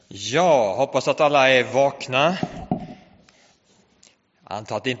Ja, hoppas att alla är vakna. Jag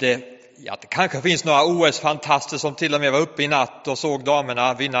antar att det kanske finns några OS-fantaster som till och med var uppe i natt och såg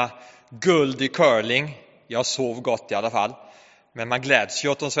damerna vinna guld i curling. Jag sov gott i alla fall. Men man gläds ju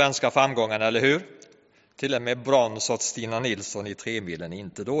åt de svenska framgångarna, eller hur? Till och med brons åt Stina Nilsson i 3-milen är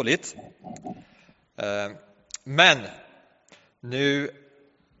inte dåligt. Men nu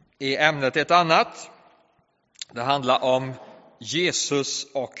är ämnet ett annat. Det handlar om Jesus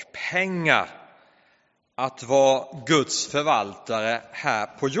och pengar. Att vara Guds förvaltare här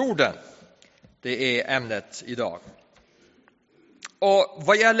på jorden. Det är ämnet idag. Och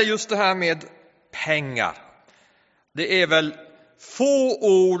vad gäller just det här med pengar. Det är väl få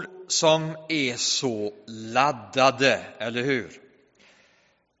ord som är så laddade, eller hur?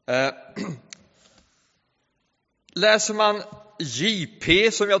 Läser man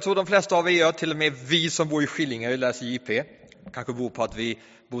JP, som jag tror de flesta av er gör, till och med vi som bor i Skillinge läser JP. Kanske beror på att vi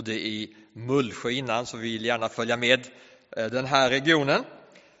bodde i Mullsjö innan, så vi vill gärna följa med den här regionen.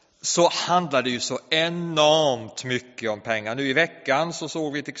 Så handlar det ju så enormt mycket om pengar. Nu i veckan så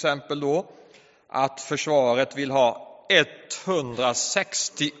såg vi ett exempel då att försvaret vill ha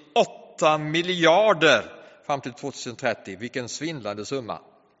 168 miljarder fram till 2030. Vilken svindlande summa.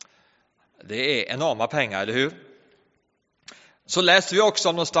 Det är enorma pengar, eller hur? Så läste vi också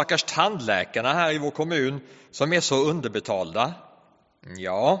om de stackars tandläkarna här i vår kommun som är så underbetalda.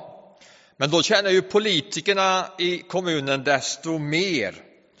 Ja, men då känner ju politikerna i kommunen desto mer.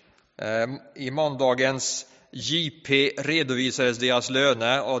 I måndagens JP redovisades deras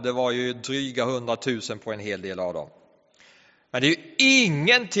löner och det var ju dryga 100 000 på en hel del av dem. Men det är ju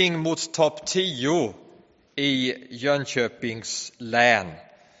ingenting mot topp 10 i Jönköpings län.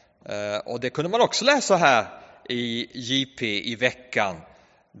 Och det kunde man också läsa här i JP i veckan.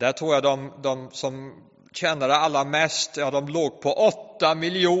 Där tror jag de som tjänade allra mest, de låg på 8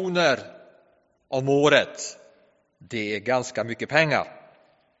 miljoner om året. Det är ganska mycket pengar.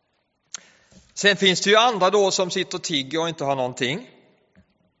 Sen finns det ju andra då som sitter och tigger och inte har någonting.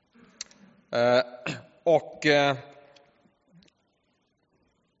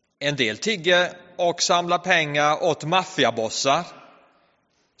 En del tigger och samlar pengar åt maffiabossar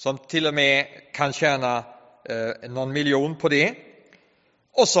som till och med kan tjäna någon miljon på det.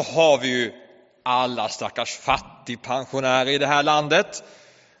 Och så har vi ju alla stackars fattigpensionärer i det här landet.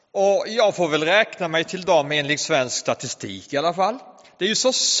 Och jag får väl räkna mig till dem enligt svensk statistik i alla fall. Det är ju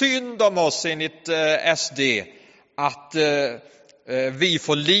så synd om oss enligt SD att vi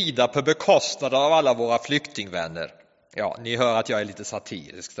får lida på bekostnad av alla våra flyktingvänner. Ja, ni hör att jag är lite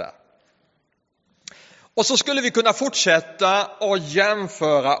satirisk där. Och så skulle vi kunna fortsätta och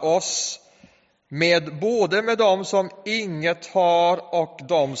jämföra oss med både med de som inget har och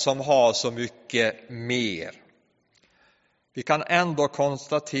de som har så mycket mer. Vi kan ändå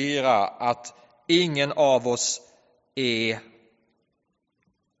konstatera att ingen av oss är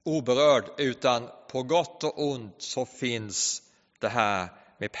oberörd, utan på gott och ont så finns det här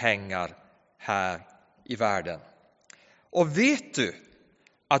med pengar här i världen. Och vet du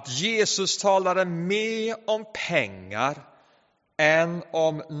att Jesus talade mer om pengar än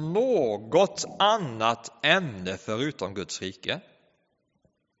om något annat ämne förutom Guds rike?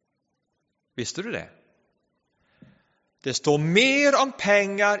 Visste du det? Det står mer om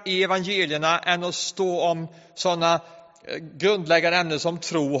pengar i evangelierna än att stå om sådana grundläggande ämnen som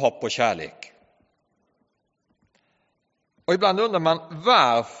tro, hopp och kärlek. Och ibland undrar man,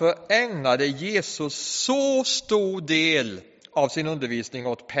 varför ägnade Jesus så stor del av sin undervisning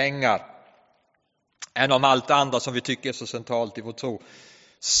åt pengar än om allt andra som vi tycker är så centralt i vår tro?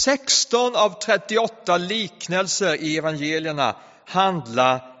 16 av 38 liknelser i evangelierna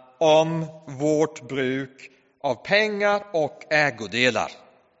handlar om vårt bruk av pengar och ägodelar.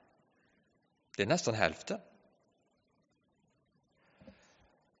 Det är nästan hälften.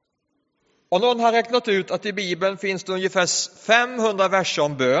 Och någon har räknat ut att i Bibeln finns det ungefär 500 verser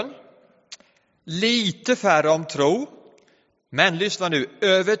om bön. Lite färre om tro. Men lyssna nu,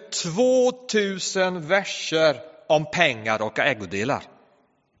 över 2000 verser om pengar och ägodelar.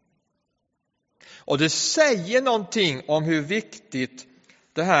 Och det säger någonting om hur viktigt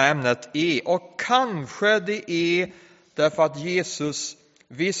det här ämnet är. Och kanske det är därför att Jesus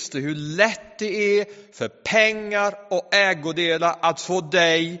visste hur lätt det är för pengar och ägodelar att få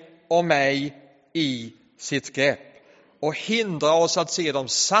dig och mig i sitt grepp och hindra oss att se de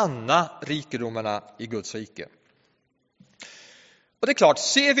sanna rikedomarna i Guds rike. Och det är klart,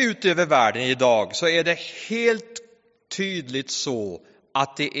 ser vi ut över världen idag så är det helt tydligt så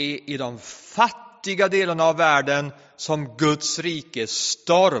att det är i de fattiga delarna av världen som Guds rike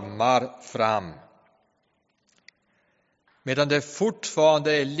stormar fram. Medan det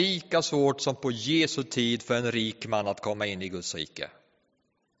fortfarande är lika svårt som på Jesu tid för en rik man att komma in i Guds rike.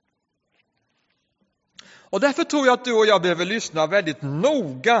 Och därför tror jag att du och jag behöver lyssna väldigt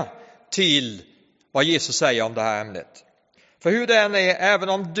noga till vad Jesus säger om det här ämnet. För hur det än är, även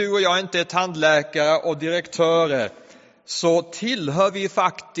om du och jag inte är tandläkare och direktörer, så tillhör vi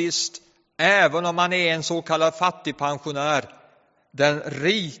faktiskt, även om man är en så kallad fattigpensionär, den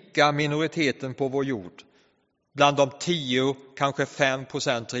rika minoriteten på vår jord. Bland de 10, kanske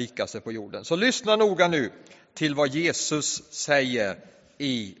 5% rikaste på jorden. Så lyssna noga nu till vad Jesus säger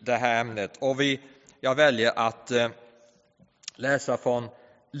i det här ämnet. Och jag väljer att läsa från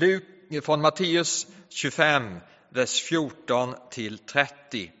Matteus 25, vers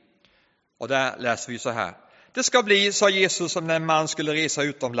 14-30. Och där läser vi så här. Det ska bli, sa Jesus, som när en man skulle resa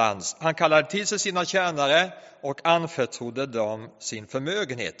utomlands. Han kallade till sig sina tjänare och anförtrodde dem sin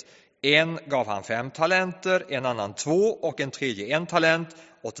förmögenhet. En gav han 5 talenter, en annan 2 och en tredje 1 talent.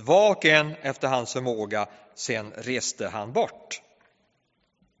 Åt var och en efter hans förmåga. Sen reste han bort.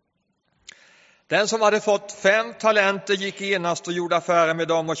 Den som hade fått 5 talenter gick genast och gjorde affärer med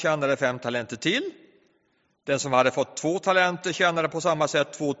dem och tjänade 5 talenter till. Den som hade fått 2 talenter tjänade på samma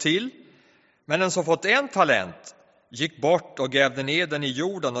sätt 2 till. Men den som fått 1 talent gick bort och grävde ner den i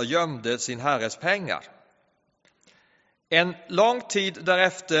jorden och gömde sin herres pengar. En lång tid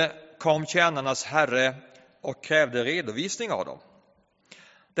därefter kom tjänarnas herre och krävde redovisning av dem.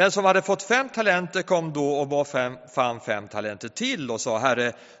 Den som hade fått 5 talenter kom då och bar fram 5 talenter till och sa: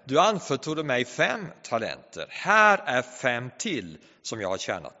 Herre, du anförtrodde mig 5 talenter. Här är 5 till som jag har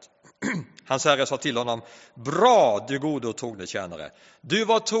tjänat. Hans herre sa till honom: Bra, du gode och trogne tjänare. Du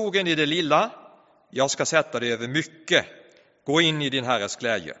var trogen i det lilla, jag ska sätta dig över mycket. Gå in i din herres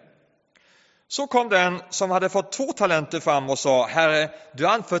glädje. Så kom den som hade fått 2 talenter fram och sa: Herre, du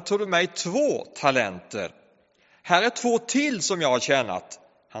anförtrodde mig 2 talenter. Här är 2 till som jag har tjänat.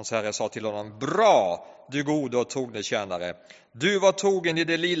 Hans herre sa till honom: Bra, du gode och trogne tjänare. Du var trogen i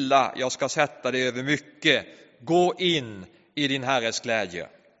det lilla, jag ska sätta dig över mycket. Gå in i din herres glädje.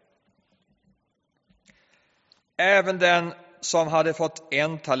 Även den som hade fått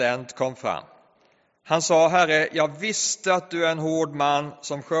 1 talent kom fram. Han sa: Herre, jag visste att du är en hård man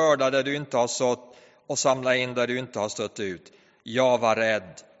som skördar där du inte har sått och samlar in där du inte har stött ut. Jag var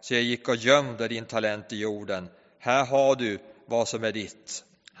rädd, så jag gick och gömde din talent i jorden. Här har du vad som är ditt.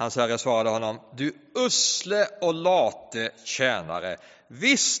 Hans herre svarade honom: Du usle och late tjänare.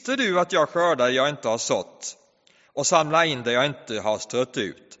 Visste du att jag skördar där jag inte har sått och samlar in där jag inte har stött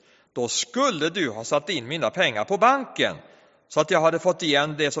ut? Då skulle du ha satt in mina pengar på banken så att jag hade fått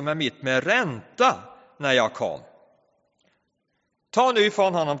igen det som är mitt med ränta när jag kom. Ta nu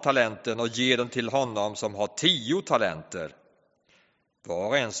ifrån honom talenten och ge den till honom som har 10 talenter. Var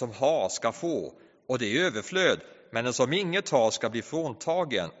och en som har ska få, och det är överflöd, men den som inget har ska bli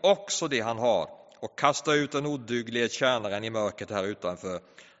fråntagen också det han har, och kasta ut den oduglige tjänaren i mörkret här utanför.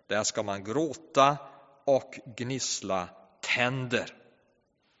 Där ska man gråta och gnissla tänder.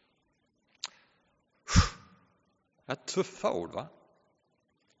 Tuffa ord, va?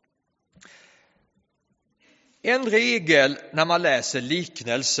 En regel när man läser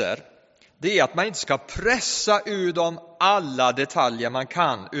liknelser, det är att man inte ska pressa ur dem alla detaljer man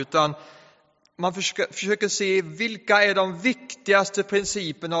kan, utan man försöker se vilka är de viktigaste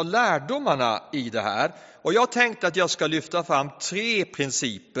principerna och lärdomarna i det här. Och jag tänkte att jag ska lyfta fram 3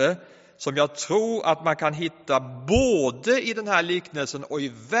 principer som jag tror att man kan hitta både i den här liknelsen och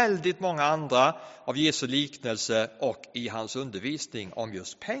i väldigt många andra av Jesu liknelser och i hans undervisning om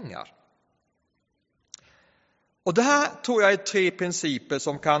just pengar. Och det här tror jag är 3 principer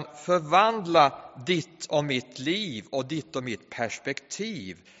som kan förvandla ditt och mitt liv och ditt och mitt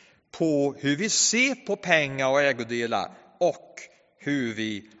perspektiv på hur vi ser på pengar och ägodelar och hur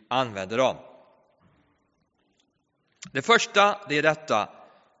vi använder dem. Det första, det är detta: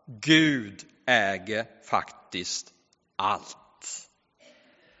 Gud äger faktiskt allt.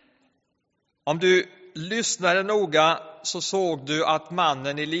 Om du lyssnade noga så såg du att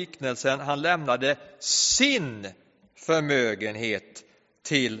mannen i liknelsen, han lämnade sin förmögenhet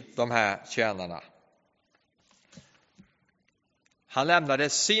till de här tjänarna. Han lämnade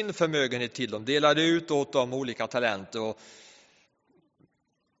sin förmögenhet till dem, delade ut åt dem olika talenter. Och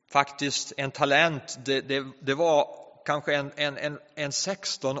faktiskt en talent, det var kanske en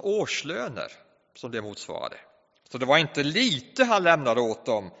 16 årslöner som det motsvarade. Så det var inte lite han lämnade åt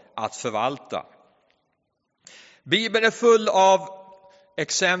dem att förvalta. Bibeln är full av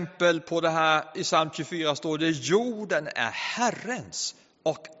exempel på det här. I psalm 24 står det: Jorden är Herrens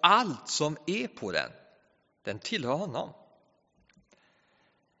och allt som är på den. Den tillhör honom.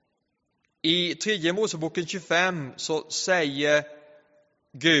 I 3 Moseboken 25 så säger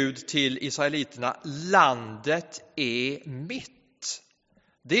Gud till israeliterna: landet är mitt.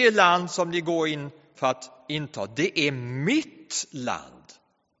 Det land som ni går in för att inta, det är mitt land.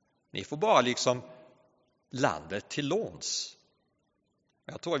 Ni får bara liksom landet till låns.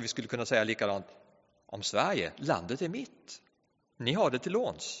 Jag tror att vi skulle kunna säga likadant om Sverige. Landet är mitt. Ni har det till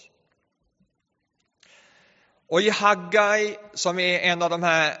låns. Och i Haggai, som är en av de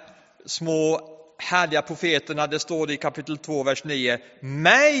här små härliga profeterna, det står det i kapitel 2, vers 9: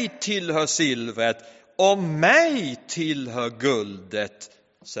 mig tillhör silvret och mig tillhör guldet,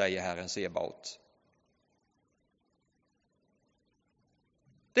 säger Herren Sebaot.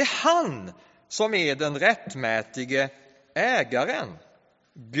 Det är han som är den rättmätige ägaren.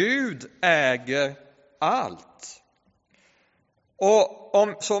 Gud äger allt. Och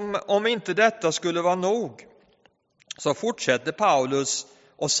om inte detta skulle vara nog, så fortsätter Paulus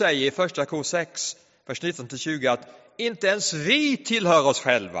och säger i första Kor 6, vers 19-20 att inte ens vi tillhör oss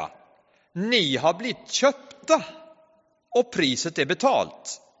själva. Ni har blivit köpta och priset är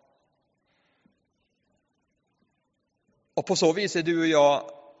betalt. Och på så vis är du och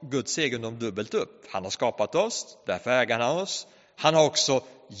jag Guds egendom dubbelt upp. Han har skapat oss, därför äger han oss. Han har också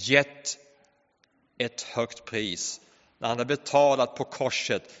gett ett högt pris när han har betalat på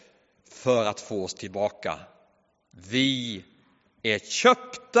korset för att få oss tillbaka. Vi är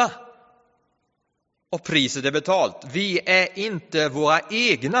köpta och priset är betalt. Vi är inte våra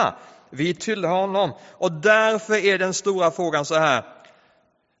egna. Vi tillhör honom. Och därför är den stora frågan så här,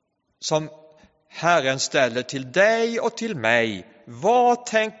 som Herren ställer till dig och till mig: vad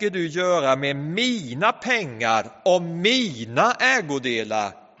tänker du göra med mina pengar och mina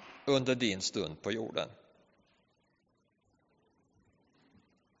ägodelar under din stund på jorden?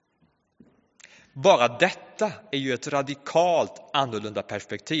 Bara detta är ju ett radikalt annorlunda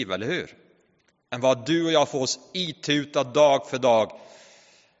perspektiv, eller hur? Än vad du och jag får oss itutat dag för dag.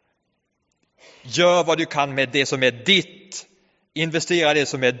 Gör vad du kan med det som är ditt. Investera det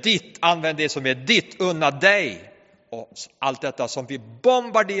som är ditt. Använd det som är ditt. Unna dig. Och allt detta som vi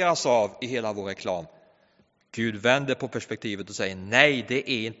bombarderas av i hela vår reklam. Gud vänder på perspektivet och säger: nej,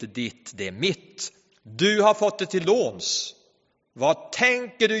 det är inte ditt, det är mitt. Du har fått det till låns. Vad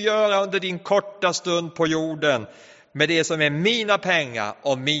tänker du göra under din korta stund på jorden med det som är mina pengar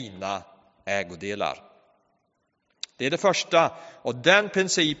och mina ägodelar? Det är det första. Och den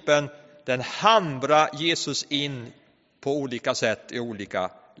principen, den hamrar Jesus in på olika sätt i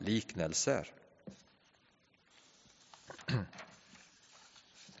olika liknelser.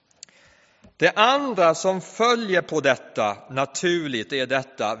 Det andra som följer på detta naturligt är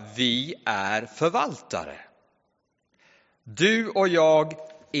detta: vi är förvaltare. Du och jag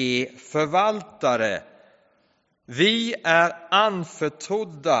är förvaltare. Vi är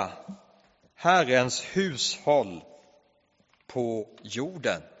anförtrodda Herrens hushåll på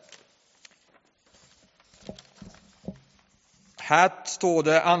jorden. Här står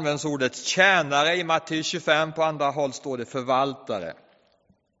det, används ordet tjänare i Matteus 25, på andra håll står det förvaltare.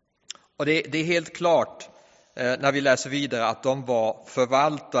 Och det är helt klart när vi läser vidare att de var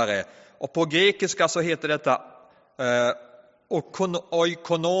förvaltare. Och på grekiska så heter detta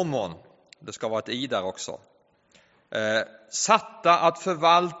oikonomon. Det ska vara ett i där också. Satta att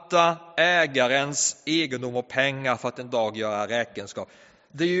förvalta ägarens egendom och pengar för att en dag göra räkenskap.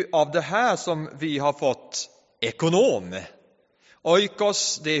 Det är ju av det här som vi har fått ekonom.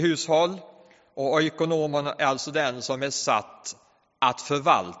 Oikos, det är hushåll, och oikonomon är alltså den som är satt att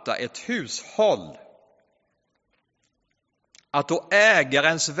förvalta ett hushåll. Att då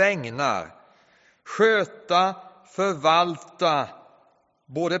ägarens vägnar sköta, förvalta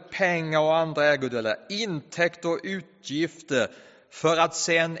både pengar och andra ägodelar, intäkter och utgifter, för att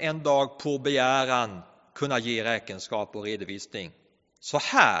sen en dag på begäran kunna ge räkenskap och redovisning. Så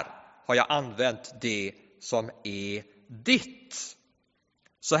här har jag använt det som är ditt.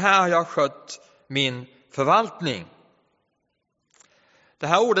 Så här har jag skött min förvaltning. Det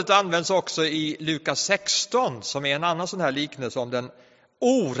här ordet används också i Lukas 16, som är en annan sån här liknelse om den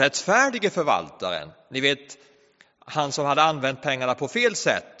orättfärdige förvaltaren. Ni vet, han som hade använt pengarna på fel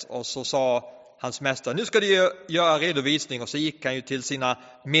sätt, och så sa hans mästare: nu ska du göra redovisning. Och så gick han ju till sina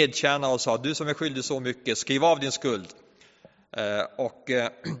medtjänare och sa: du som är skyldig så mycket, skriv av din skuld. Och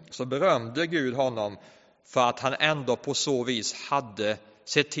så berömde Gud honom för att han ändå på så vis hade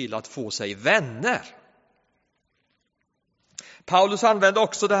sett till att få sig vänner. Paulus använde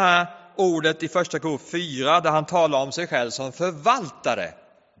också det här ordet i första Kor 4, där han talar om sig själv som förvaltare,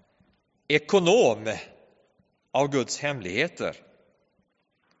 ekonom av Guds hemligheter.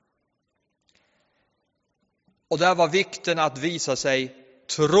 Och där var vikten att visa sig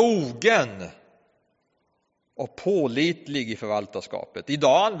trogen och pålitlig i förvaltarskapet.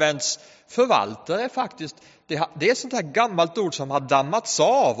 Idag används förvaltare faktiskt. Det är ett sånt här gammalt ord som har dammats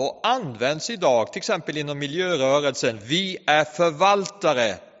av och används idag, till exempel inom miljörörelsen. Vi är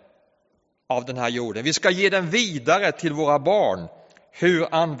förvaltare av den här jorden. Vi ska ge den vidare till våra barn. Hur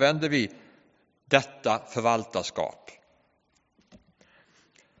använder vi detta förvaltarskap?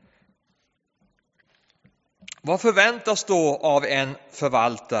 Vad förväntas då av en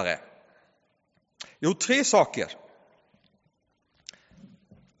förvaltare? Jo, 3 saker.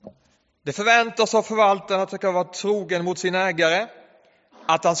 Det förväntas av förvaltaren att han ska vara trogen mot sin ägare,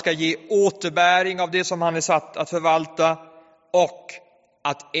 att han ska ge återbäring av det som han är satt att förvalta och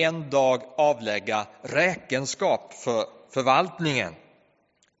att en dag avlägga räkenskap för förvaltningen.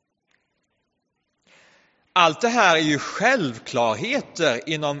 Allt det här är ju självklarheter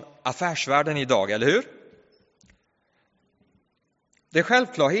inom affärsvärlden idag, eller hur? Det är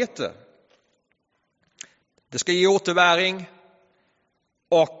självklarheter. Det ska ge återbäring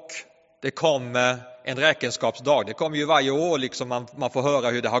och det kommer en räkenskapsdag. Det kommer ju varje år, liksom man får höra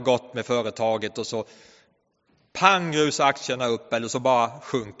hur det har gått med företaget och så pang rusar aktierna upp eller så bara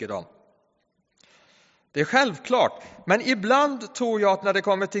sjunker de. Det är självklart, men ibland tror jag att när det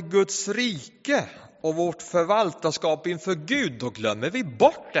kommer till Guds rike och vårt förvaltarskap inför Gud, då glömmer vi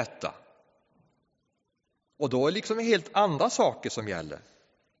bort detta. Och då är det liksom helt andra saker som gäller.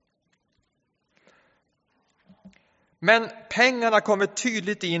 Men pengarna kommer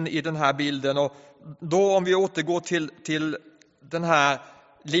tydligt in i den här bilden, och då om vi återgår till den här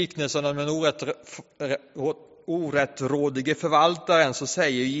liknelsen om den orättrådige förvaltaren, så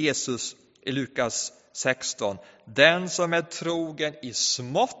säger Jesus i Lukas 16: den som är trogen i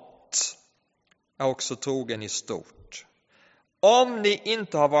smått är också trogen i stort. Om ni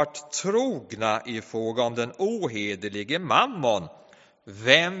inte har varit trogna i fråga om den ohederlige mammon,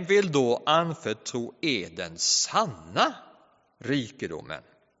 vem vill då anförtro er den sanna rikedomen?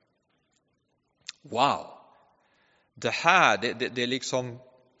 Wow! Det här, det är liksom...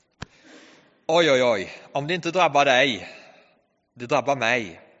 Oj. Om det inte drabbar dig, det drabbar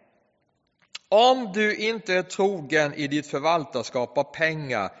mig. Om du inte är trogen i ditt förvaltarskap av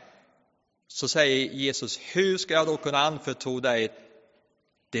pengar, så säger Jesus, hur ska jag då kunna anförtro dig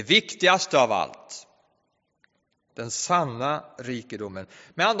det viktigaste av allt? Den sanna rikedomen.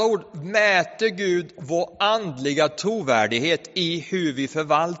 Med andra ord mäter Gud vår andliga trovärdighet i hur vi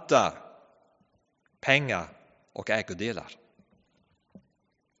förvaltar pengar och ägodelar.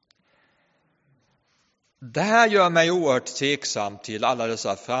 Det här gör mig oerhört tveksam till alla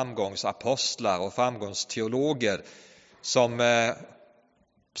dessa framgångsapostlar och framgångsteologer som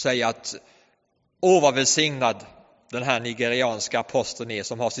säger att vad välsignad den här nigerianska aposteln är,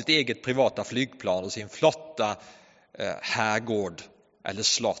 som har sitt eget privata flygplan och sin flotta herrgård eller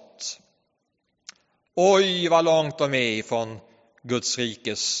slott. Oj, vad långt de är ifrån Guds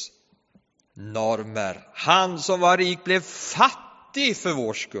rikes normer. Han som var rik blev fattig för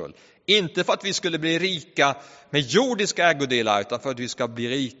vår skull. Inte för att vi skulle bli rika med jordiska ägodelar, utan för att vi ska bli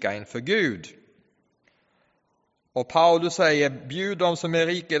rika inför Gud. Och Paulus säger, bjud dem som är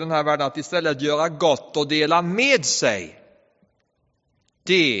rika i den här världen att istället göra gott och dela med sig.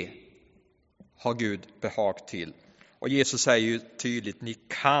 Det har Gud behag till. Och Jesus säger ju tydligt, ni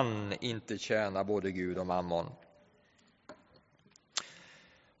kan inte tjäna både Gud och mammon.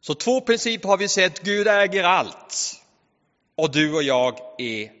 Så 2 principer har vi sett. Gud äger allt. Och du och jag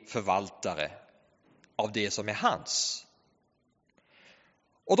är förvaltare av det som är hans.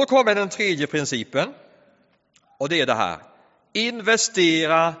 Och då kommer den 3:e principen. Och det är det här.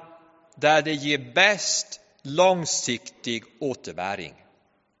 Investera där det ger bäst långsiktig återbäring.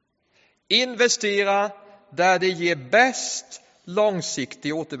 Investera där det ger bäst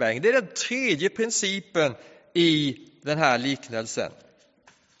långsiktig återbäring. Det är den 3:e principen i den här liknelsen.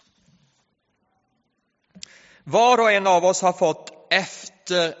 Var och en av oss har fått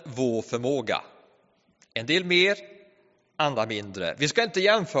efter vår förmåga. En del mer, andra mindre. Vi ska inte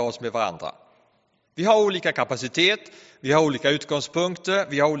jämföra oss med varandra. Vi har olika kapacitet, vi har olika utgångspunkter,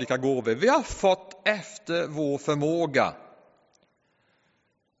 vi har olika gåvor. Vi har fått efter vår förmåga.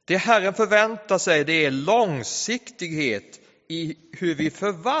 Det Herren förväntar sig, det är långsiktighet i hur vi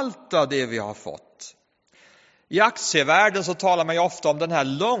förvaltar det vi har fått. I aktievärlden så talar man ju ofta om den här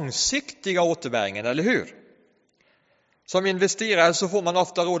långsiktiga återbäringen, eller hur? Som investerare så får man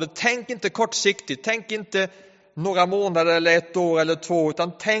ofta rådet, tänk inte kortsiktigt, tänk inte några månader eller 1 år eller 2,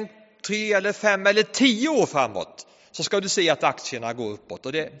 utan tänk 3 eller 5 eller 10 år framåt, så ska du se att aktierna går uppåt.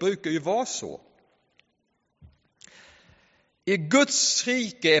 Och det brukar ju vara så. I Guds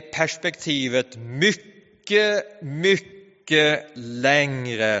rike är perspektivet mycket, mycket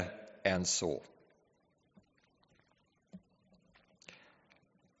längre än så.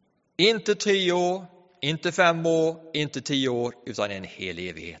 Inte 3 år, inte 5 år, inte 10 år, utan en hel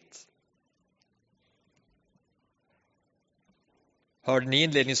evighet. Hörde ni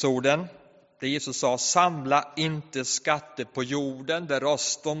inledningsorden? Det Jesus sa, samla inte skatter på jorden där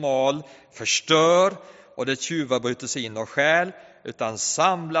rost och mal förstör och där tjuvar bryter sig in och stjäl, utan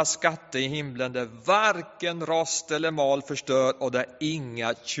samla skatter i himlen där varken rost eller mal förstör och där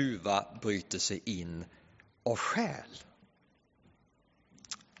inga tjuvar bryter sig in och stjäl.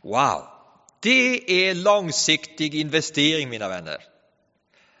 Wow! Det är långsiktig investering, mina vänner.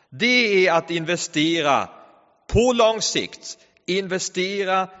 Det är att investera på lång sikt.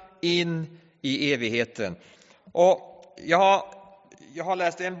 Investera in i evigheten. Och jag har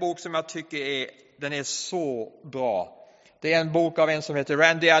läst en bok som jag tycker den är så bra. Det är en bok av en som heter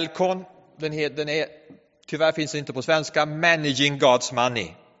Randy Alcorn. Tyvärr finns den inte på svenska. Managing God's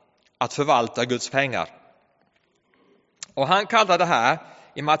Money. Att förvalta Guds pengar. Och han kallar det här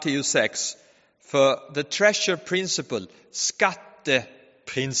i Matteus 6 för the treasure principle.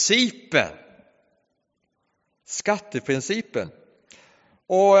 Skatteprincipen. Skatteprincipen.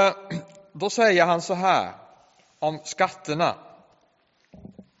 Och då säger han så här om skatterna.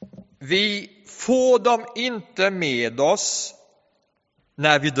 Vi får dem inte med oss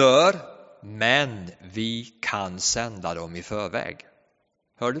när vi dör, men vi kan sända dem i förväg.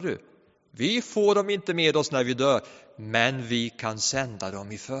 Hörde du? Vi får dem inte med oss när vi dör, men vi kan sända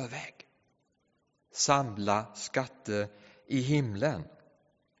dem i förväg. Samla skatter i himlen.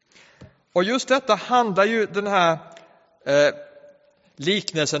 Och just detta handlar ju den här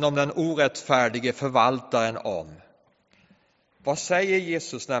liknelsen om den orättfärdige förvaltaren om. Vad säger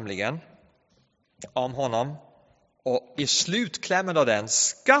Jesus nämligen om honom? Och i slutklämmen av den,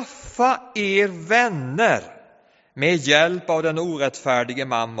 skaffa er vänner med hjälp av den orättfärdige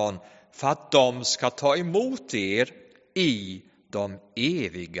mammon för att de ska ta emot er i de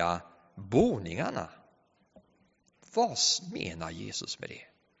eviga boningarna. Vad menar Jesus med det?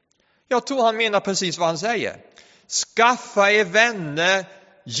 Jag tror han menar precis vad han säger. Skaffa er vänner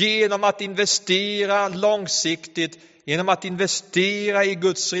genom att investera långsiktigt, genom att investera i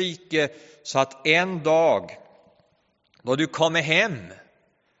Guds rike, så att en dag då du kommer hem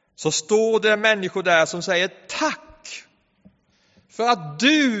så står det människor där som säger tack för att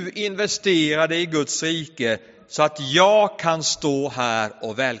du investerade i Guds rike så att jag kan stå här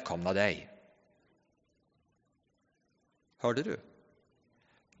och välkomna dig. Hörde du?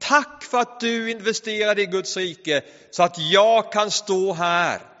 Tack för att du investerade i Guds rike så att jag kan stå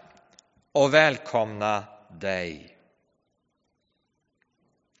här och välkomna dig.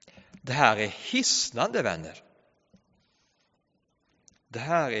 Det här är hisnande, vänner. Det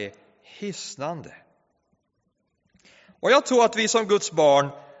här är hisnande. Och jag tror att vi som Guds barn,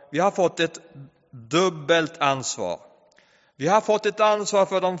 vi har fått ett dubbelt ansvar. Vi har fått ett ansvar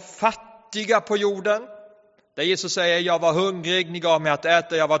för de fattiga på jorden. Där Jesus säger, jag var hungrig, ni gav mig att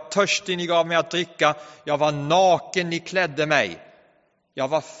äta. Jag var törstig, ni gav mig att dricka. Jag var naken, ni klädde mig. Jag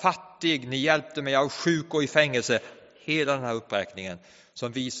var fattig, ni hjälpte mig. Jag var sjuk och i fängelse. Hela den här uppräkningen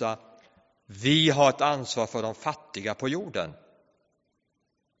som visar, vi har ett ansvar för de fattiga på jorden.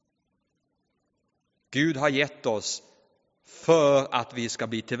 Gud har gett oss för att vi ska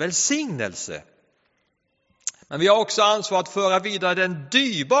bli till välsignelse. Men vi har också ansvar att föra vidare den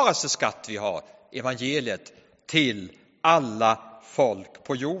dyrbaraste skatt vi har, evangeliet, till alla folk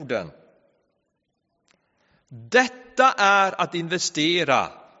på jorden. Detta är att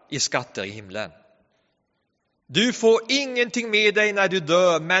investera i skatter i himlen. Du får ingenting med dig när du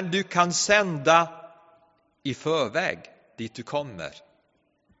dör, men du kan sända i förväg dit du kommer.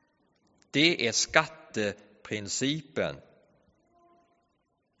 Det är skatteprincipen.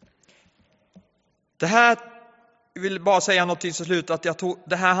 Det här, jag vill bara säga något till slut, att jag tror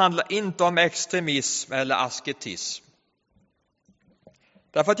det här handlar inte om extremism eller asketism.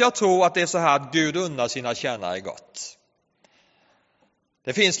 Därför att jag tror att det är så här att Gud unnar sina tjänare gott.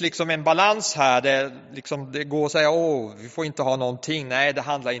 Det finns liksom en balans här, det går att säga, vi får inte ha någonting. Nej, det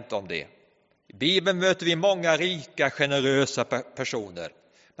handlar inte om det. I Bibeln möter vi många rika, generösa personer.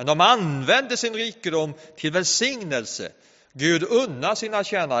 Men de använder sin rikedom till välsignelse. Gud unnar sina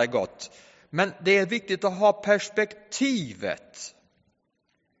tjänare gott. Men det är viktigt att ha perspektivet.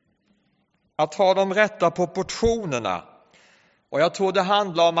 Att ha de rätta proportionerna. Och jag tror det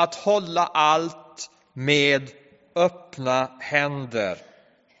handlar om att hålla allt med öppna händer.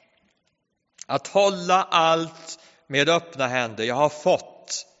 Att hålla allt med öppna händer. Jag har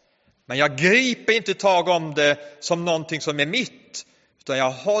fått. Men jag griper inte tag om det som någonting som är mitt. Utan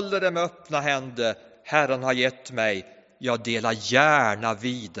jag håller det med öppna händer. Herren har gett mig. jag delar gärna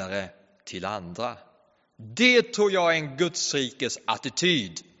vidare till andra. Det tror jag är en Guds rikes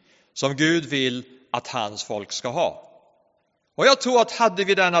attityd som Gud vill att hans folk ska ha. Och jag tror att hade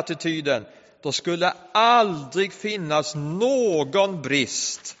vi den attityden, då skulle aldrig finnas någon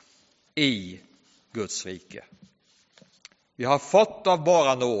brist i Guds rike. Vi har fått av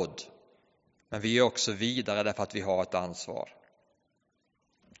bara nåd, men vi är också vidare därför att vi har ett ansvar.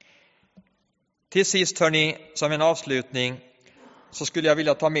 Till sist, hörni, som en avslutning, så skulle jag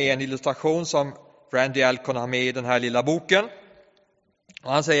vilja ta med en illustration som Randy Alcorn har med i den här lilla boken.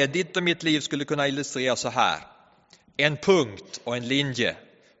 Och han säger, ditt och mitt liv skulle kunna illustreras så här. En punkt och en linje.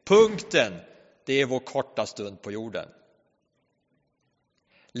 Punkten, det är vår korta stund på jorden.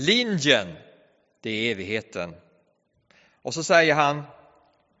 Linjen, det är evigheten. Och så säger han,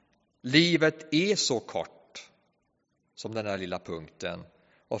 livet är så kort som den här lilla punkten.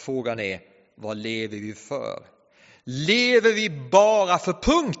 Och frågan är, vad lever vi för? Lever vi bara för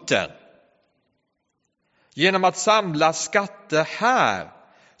punkten? Genom att samla skatter här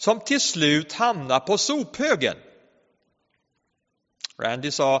som till slut hamnar på sophögen.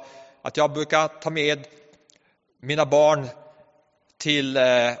 Randy sa att jag brukar ta med mina barn till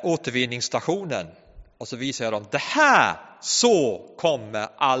återvinningsstationen och så visar jag dem, det här, så kommer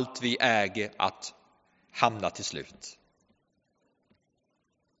allt vi äger att hamna till slut.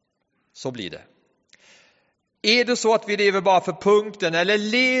 Så blir det. Är det så att vi lever bara för punkten eller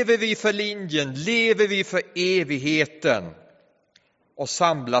lever vi för linjen, lever vi för evigheten och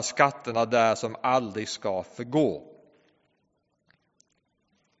samlar skatterna där som aldrig ska förgå?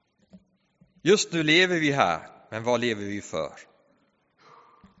 Just nu lever vi här, men vad lever vi för?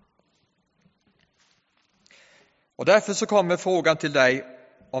 Och därför så kommer frågan till dig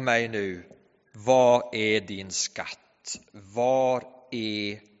och mig nu. Vad är din skatt? Var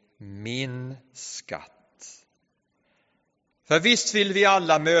är min skatt? För visst vill vi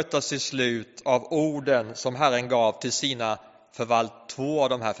alla mötas i slut av orden som Herren gav till sina två av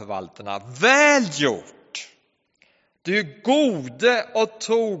de här förvaltarna. Väl gjort! Du gode och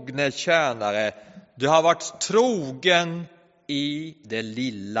trogne tjänare, du har varit trogen i det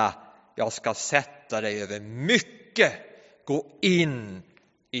lilla. Jag ska sätta dig över mycket. Gå in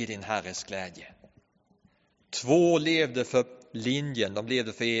i din Herres glädje. 2 levde för linjen, de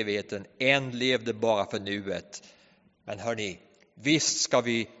levde för evigheten. 1 levde bara för nuet. Men hörni, visst ska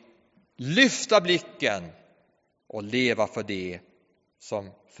vi lyfta blicken och leva för det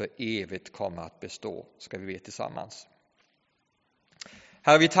som för evigt kommer att bestå. Ska vi be tillsammans.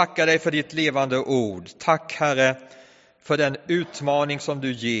 Herre, vi tackar dig för ditt levande ord. Tack, Herre, för den utmaning som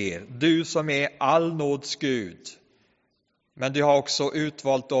du ger. Du som är all nåds Gud. Men du har också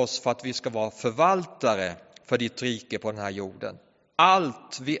utvalt oss för att vi ska vara förvaltare för ditt rike på den här jorden.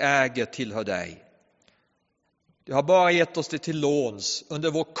 Allt vi äger tillhör dig. Du har bara gett oss det till låns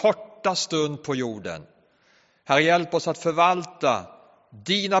under vår korta stund på jorden. Herre, hjälp oss att förvalta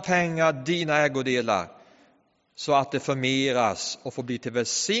dina pengar, dina ägodelar, så att det förmeras och får bli till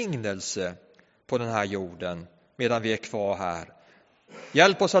välsignelse på den här jorden medan vi är kvar här.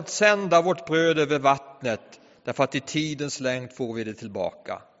 Hjälp oss att sända vårt bröd över vattnet, därför att i tidens längd får vi det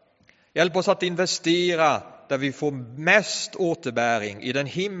tillbaka. Hjälp oss att investera där vi får mest återbäring, i den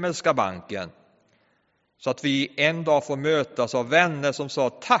himmelska banken, så att vi en dag får mötas av vänner som sa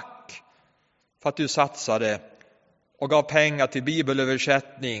tack för att du satsade och gav pengar till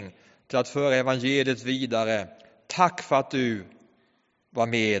bibelöversättning, till att föra evangeliet vidare. Tack för att du var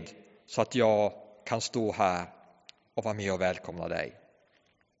med så att jag kan stå här och vara med och välkomna dig.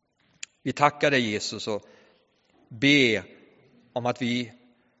 Vi tackar dig, Jesus, och ber om att vi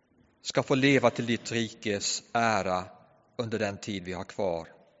ska få leva till ditt rikes ära under den tid vi har kvar.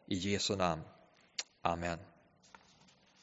 I Jesu namn. Amen.